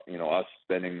us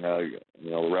spending the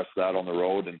rest of that on the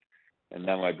road, and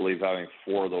then I believe having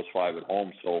 4 of those 5 at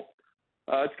home. So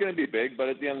it's going to be big, but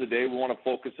at the end of the day, we want to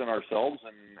focus on ourselves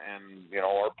and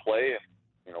our play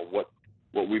and what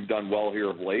we've done well here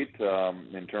of late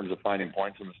in terms of finding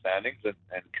points in the standings and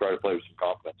try to play with some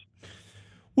confidence.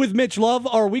 With Mitch Love,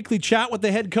 our weekly chat with the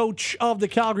head coach of the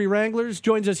Calgary Wranglers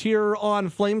joins us here on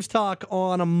Flames Talk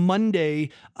on a Monday.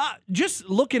 Just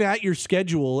looking at your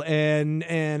schedule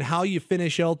and how you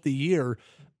finish out the year,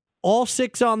 all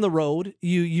 6 on the road.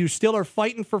 You still are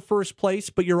fighting for first place,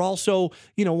 but you're also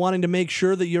wanting to make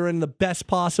sure that you're in the best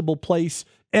possible place,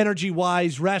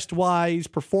 energy-wise, rest-wise,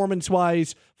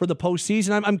 performance-wise for the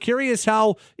postseason. I'm curious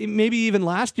how maybe even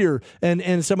last year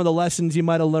and some of the lessons you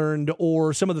might have learned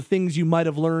or some of the things you might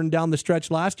have learned down the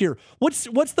stretch last year. What's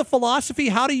the philosophy?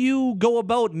 How do you go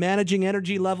about managing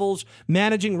energy levels,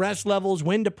 managing rest levels,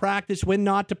 when to practice, when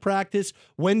not to practice,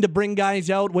 when to bring guys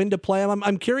out, when to play them?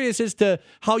 I'm curious as to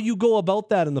how you go about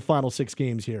that in the final 6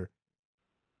 games here.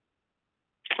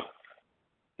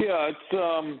 Yeah,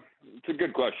 it's a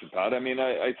good question, Pat. I mean,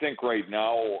 I think right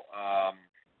now,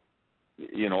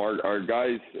 our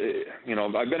guys,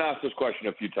 I've been asked this question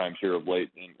a few times here of late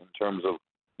in terms of,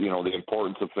 the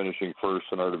importance of finishing first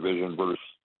in our division versus,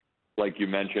 like you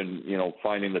mentioned,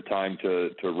 finding the time to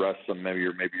rest some maybe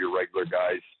your regular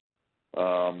guys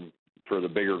for the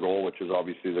bigger goal, which is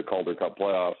obviously the Calder Cup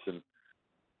playoffs. And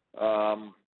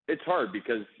it's hard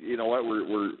because,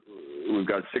 we've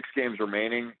got 6 games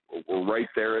remaining. we're right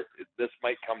there. This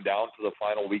might come down to the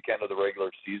final weekend of the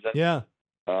regular season. Yeah.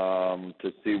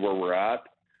 To see where we're at.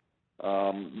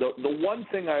 The one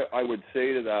thing I would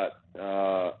say to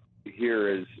that here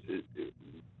is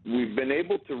we've been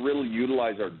able to really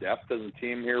utilize our depth as a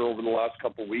team here over the last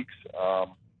couple of weeks.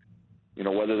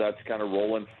 Whether that's kind of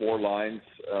rolling 4 lines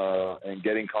and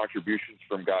getting contributions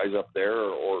from guys up there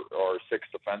or 6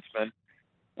 defensemen,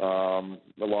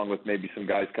 along with maybe some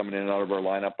guys coming in and out of our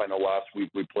lineup. I know last week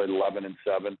we played 11 and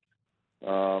 7.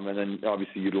 And then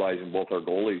obviously utilizing both our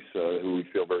goalies, who we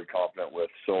feel very confident with.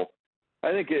 So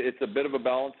I think it's a bit of a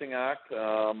balancing act. We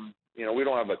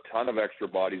don't have a ton of extra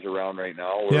bodies around right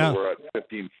now. We're at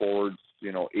 15 forwards,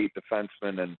 8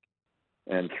 defensemen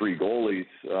and 3 goalies.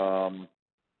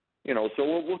 So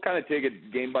we'll kind of take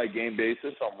it game by game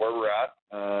basis on where we're at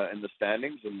in the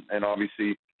standings, and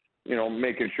obviously,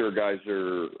 making sure guys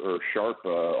are sharp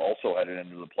also headed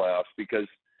into the playoffs, because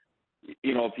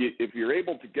if you're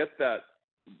able to get that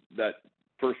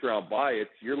first round bye,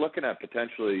 you're looking at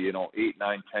potentially 8,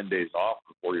 9, 10 days off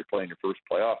before you're playing your first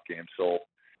playoff game. So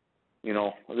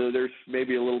there's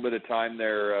maybe a little bit of time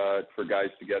there for guys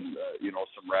to get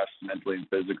some rest mentally and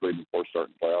physically before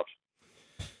starting playoffs.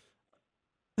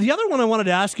 The other one I wanted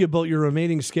to ask you about your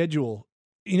remaining schedule.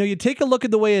 You take a look at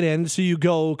the way it ends. So you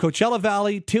go Coachella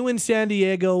Valley, 2 in San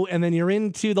Diego, and then you're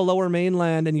into the Lower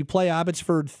Mainland, and you play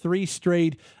Abbotsford 3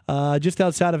 straight just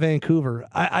outside of Vancouver.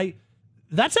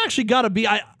 That's actually got to be.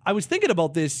 I was thinking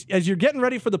about this as you're getting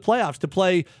ready for the playoffs, to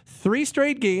play 3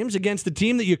 straight games against a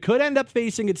team that you could end up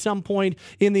facing at some point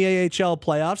in the AHL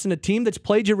playoffs, and a team that's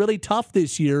played you really tough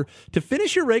this year. To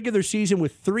finish your regular season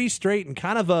with 3 straight and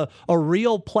kind of a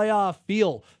real playoff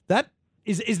feel,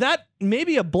 is that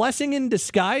maybe a blessing in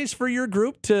disguise for your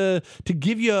group to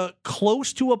give you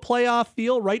close to a playoff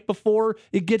feel right before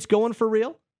it gets going for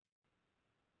real?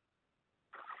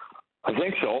 I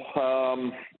think so.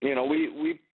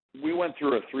 We went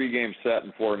through a 3-game set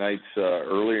in 4 nights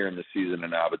earlier in the season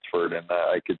in Abbotsford, and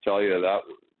I could tell you that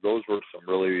those were some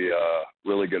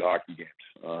really good hockey games.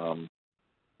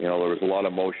 There was a lot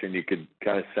of motion. You could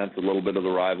kind of sense a little bit of the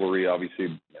rivalry.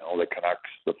 Obviously, the Canucks,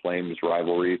 the Flames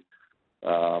rivalry.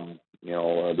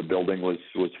 The building was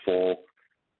full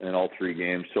in all 3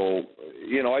 games. So,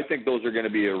 I think those are going to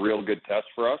be a real good test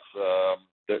for us.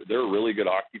 They're a really good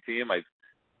hockey team.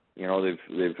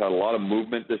 They've had a lot of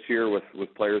movement this year with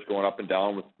players going up and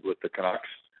down with the Canucks.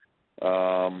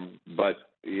 But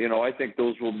I think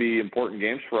those will be important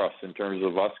games for us in terms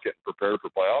of us getting prepared for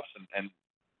playoffs, and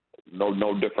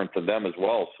no different to them as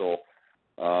well. So,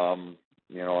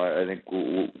 I think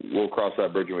we'll cross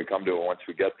that bridge when we come to it once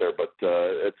we get there. But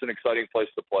it's an exciting place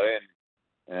to play,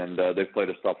 and they've played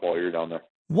us tough all year down there.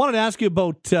 Wanted to ask you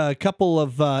about a couple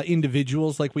of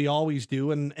individuals like we always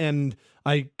do, and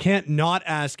I can't not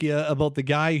ask you about the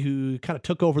guy who kind of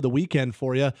took over the weekend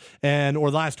for you,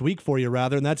 or last week for you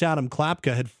rather, and that's Adam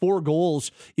Klapka. Had 4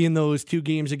 goals in those 2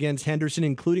 games against Henderson,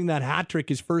 including that hat trick,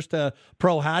 his first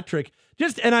pro hat trick.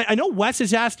 And I know Wes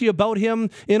has asked you about him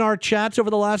in our chats over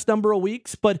the last number of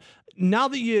weeks, but now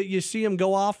that you see him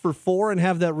go off for 4 and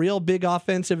have that real big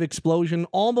offensive explosion,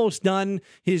 almost done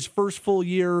his first full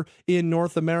year in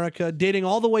North America, dating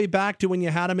all the way back to when you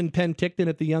had him in Penticton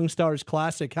at the Young Stars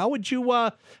Classic. How would you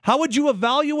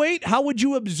evaluate? How would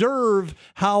you observe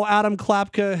how Adam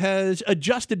Klapka has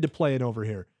adjusted to playing over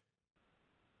here?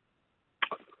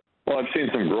 Well, I've seen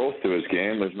some growth to his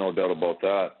game. There's no doubt about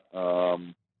that.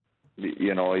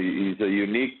 He's a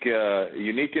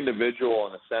unique individual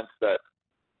in the sense that,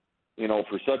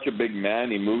 for such a big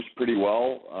man, he moves pretty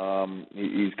well.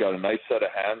 He's got a nice set of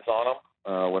hands on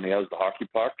him when he has the hockey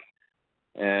puck,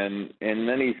 and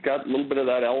then he's got a little bit of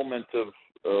that element of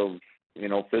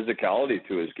physicality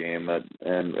to his game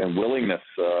and willingness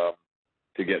to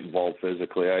get involved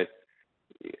physically.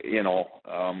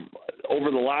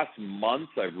 Over the last month,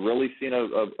 I've really seen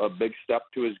a big step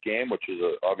to his game, which is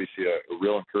obviously a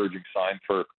real encouraging sign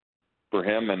for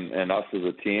him and us as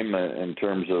a team in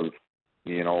terms of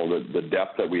the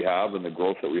depth that we have and the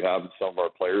growth that we have in some of our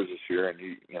players this year, and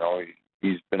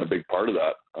he's been a big part of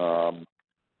that.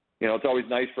 It's always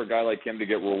nice for a guy like him to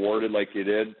get rewarded like he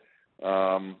did.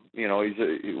 When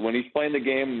he's playing the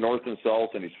game north and south,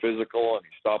 and he's physical and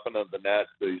he's stopping at the net,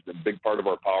 he's been a big part of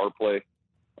our power play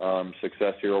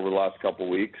success here over the last couple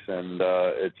of weeks, and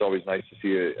it's always nice to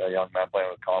see a young man playing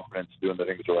with confidence, doing the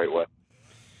things the right way.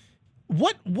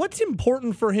 What's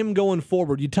important for him going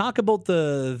forward? You talk about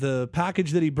the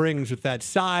package that he brings with that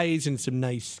size and some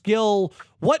nice skill.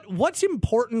 What's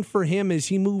important for him as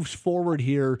he moves forward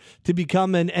here to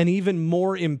become an even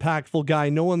more impactful guy,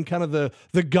 knowing kind of the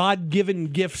God-given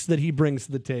gifts that he brings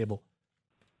to the table?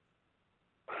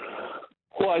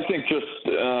 Well, I think just,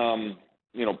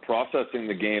 processing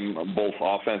the game both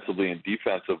offensively and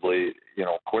defensively,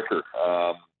 quicker.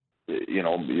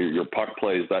 Your puck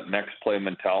plays, that next play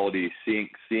mentality,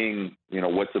 seeing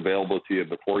what's available to you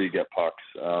before you get pucks.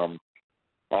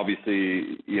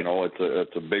 Obviously,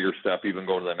 it's a bigger step, even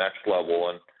go to the next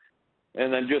level.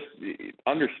 And then just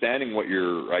understanding what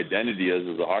your identity is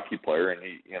as a hockey player. And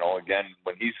again,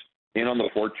 when he's in on the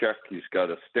forecheck, he's got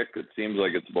a stick that seems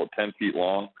like it's about 10 feet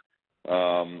long.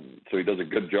 So he does a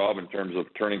good job in terms of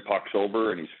turning pucks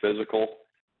over, and he's physical.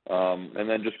 And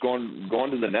then just going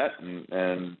to the net,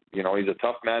 and he's a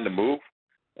tough man to move.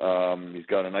 He's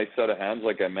got a nice set of hands,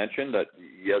 like I mentioned, that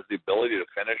he has the ability to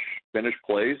finish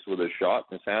plays with his shot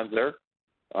in his hands there.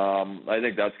 I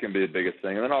think that's going to be the biggest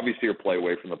thing. And then obviously your play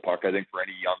away from the puck. I think for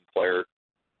any young player,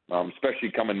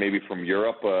 especially coming maybe from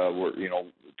Europe, where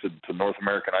to North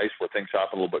American ice, where things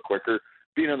happen a little bit quicker,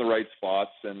 being in the right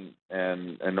spots and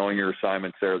knowing your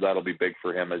assignments there, that'll be big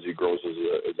for him as he grows as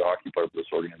a hockey player for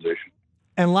this organization.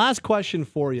 And last question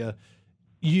for you.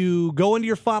 You go into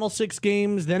your final 6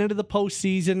 games, then into the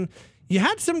postseason. You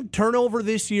had some turnover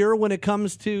this year when it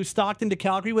comes to Stockton to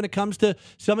Calgary, when it comes to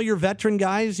some of your veteran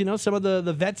guys, some of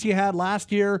the vets you had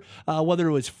last year, whether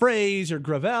it was Fraze or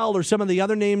Gravel or some of the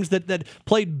other names that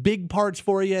played big parts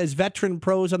for you as veteran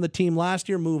pros on the team last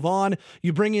year move on.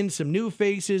 You bring in some new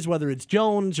faces, whether it's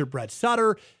Jones or Brett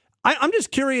Sutter. I'm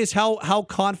just curious how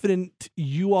confident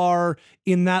you are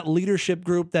in that leadership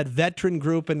group, that veteran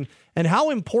group, and how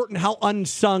important, how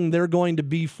unsung they're going to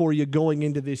be for you going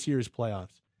into this year's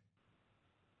playoffs.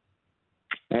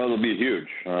 Well, they'll be huge.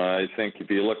 I think if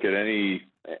you look at any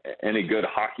good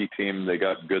hockey team, they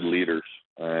got good leaders,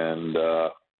 and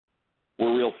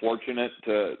we're real fortunate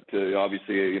to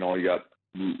obviously, you got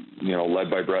led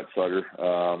by Brett Sutter.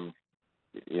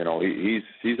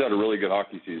 He's had a really good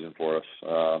hockey season for us.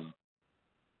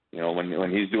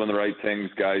 When he's doing the right things,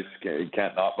 guys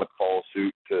can't not but follow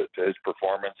suit to his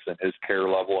performance and his care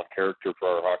level and character for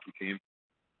our hockey team.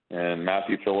 And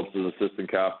Matthew Phillips is assistant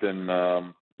captain.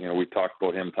 We've talked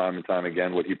about him time and time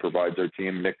again, what he provides our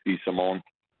team. Nick DeSimone,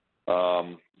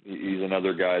 he's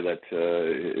another guy that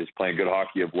is playing good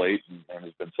hockey of late and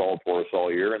has been solid for us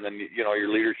all year. And then,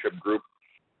 your leadership group,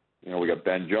 we got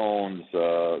Ben Jones,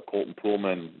 Colton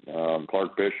Poolman,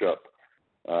 Clark Bishop,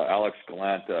 Alex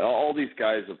Galanta. All these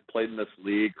guys have played in this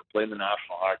league or played in the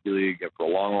National Hockey League for a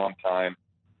long, long time,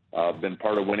 been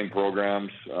part of winning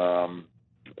programs.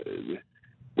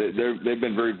 They've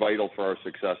been very vital for our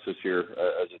success this year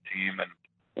as a team,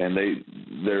 and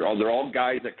they're all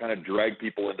guys that kind of drag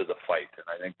people into the fight, and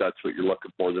I think that's what you're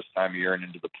looking for this time of year and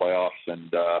into the playoffs.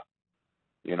 And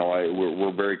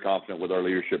we're very confident with our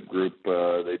leadership group.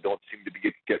 They don't seem to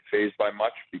get fazed by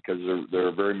much because they're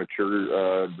a very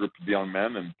mature group of young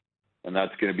men, and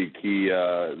that's going to be key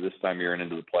this time of year and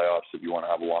into the playoffs if you want to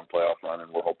have a long playoff run,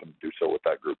 and we're hoping to do so with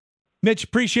that group. Mitch,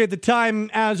 appreciate the time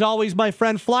as always, my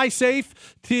friend. Fly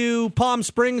safe to Palm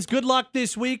Springs. Good luck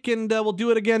this week, and we'll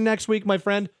do it again next week, my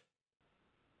friend.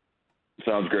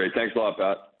 Sounds great. Thanks a lot,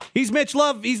 Pat. He's Mitch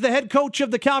Love. He's the head coach of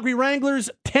the Calgary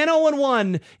Wranglers,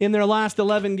 10-0-1 in their last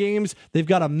 11 games. They've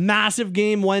got a massive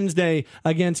game Wednesday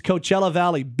against Coachella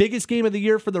Valley. Biggest game of the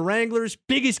year for the Wranglers.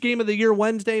 Biggest game of the year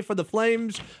Wednesday for the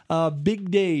Flames. Big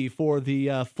day for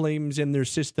the Flames in their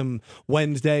system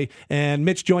Wednesday. And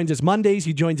Mitch joins us Mondays.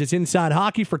 He joins us Inside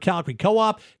Hockey for Calgary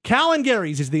Co-op. Cal and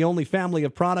Gary's is the only family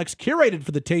of products curated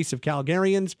for the taste of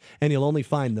Calgarians, and you'll only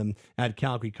find them at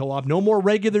Calgary Co-op. No more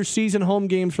regular season home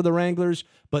games for the Wranglers,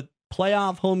 but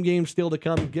playoff home games still to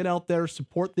come. Get out there,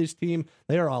 support this team.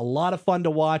 They are a lot of fun to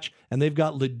watch, and they've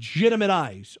got legitimate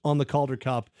eyes on the Calder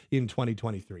Cup in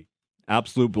 2023.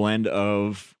 Absolute blend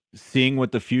of seeing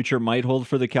what the future might hold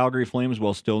for the Calgary Flames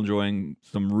while still enjoying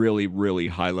some really, really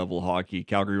high-level hockey.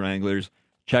 Calgary Wranglers,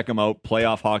 check them out.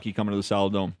 Playoff hockey coming to the Saddle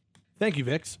Dome. Thank you,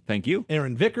 Vix. Thank you.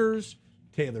 Aaron Vickers,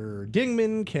 Taylor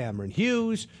Dingman, Cameron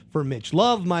Hughes. For Mitch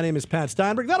Love, my name is Pat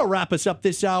Steinberg. That'll wrap us up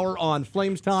this hour on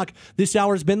Flames Talk. This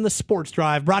hour has been the Sports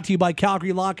Drive, brought to you by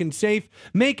Calgary Lock and Safe.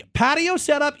 Make patio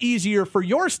setup easier for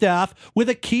your staff with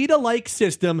a key-to-like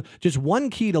system. Just one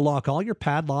key to lock all your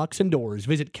padlocks and doors.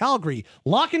 Visit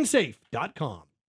CalgaryLockandSafe.com.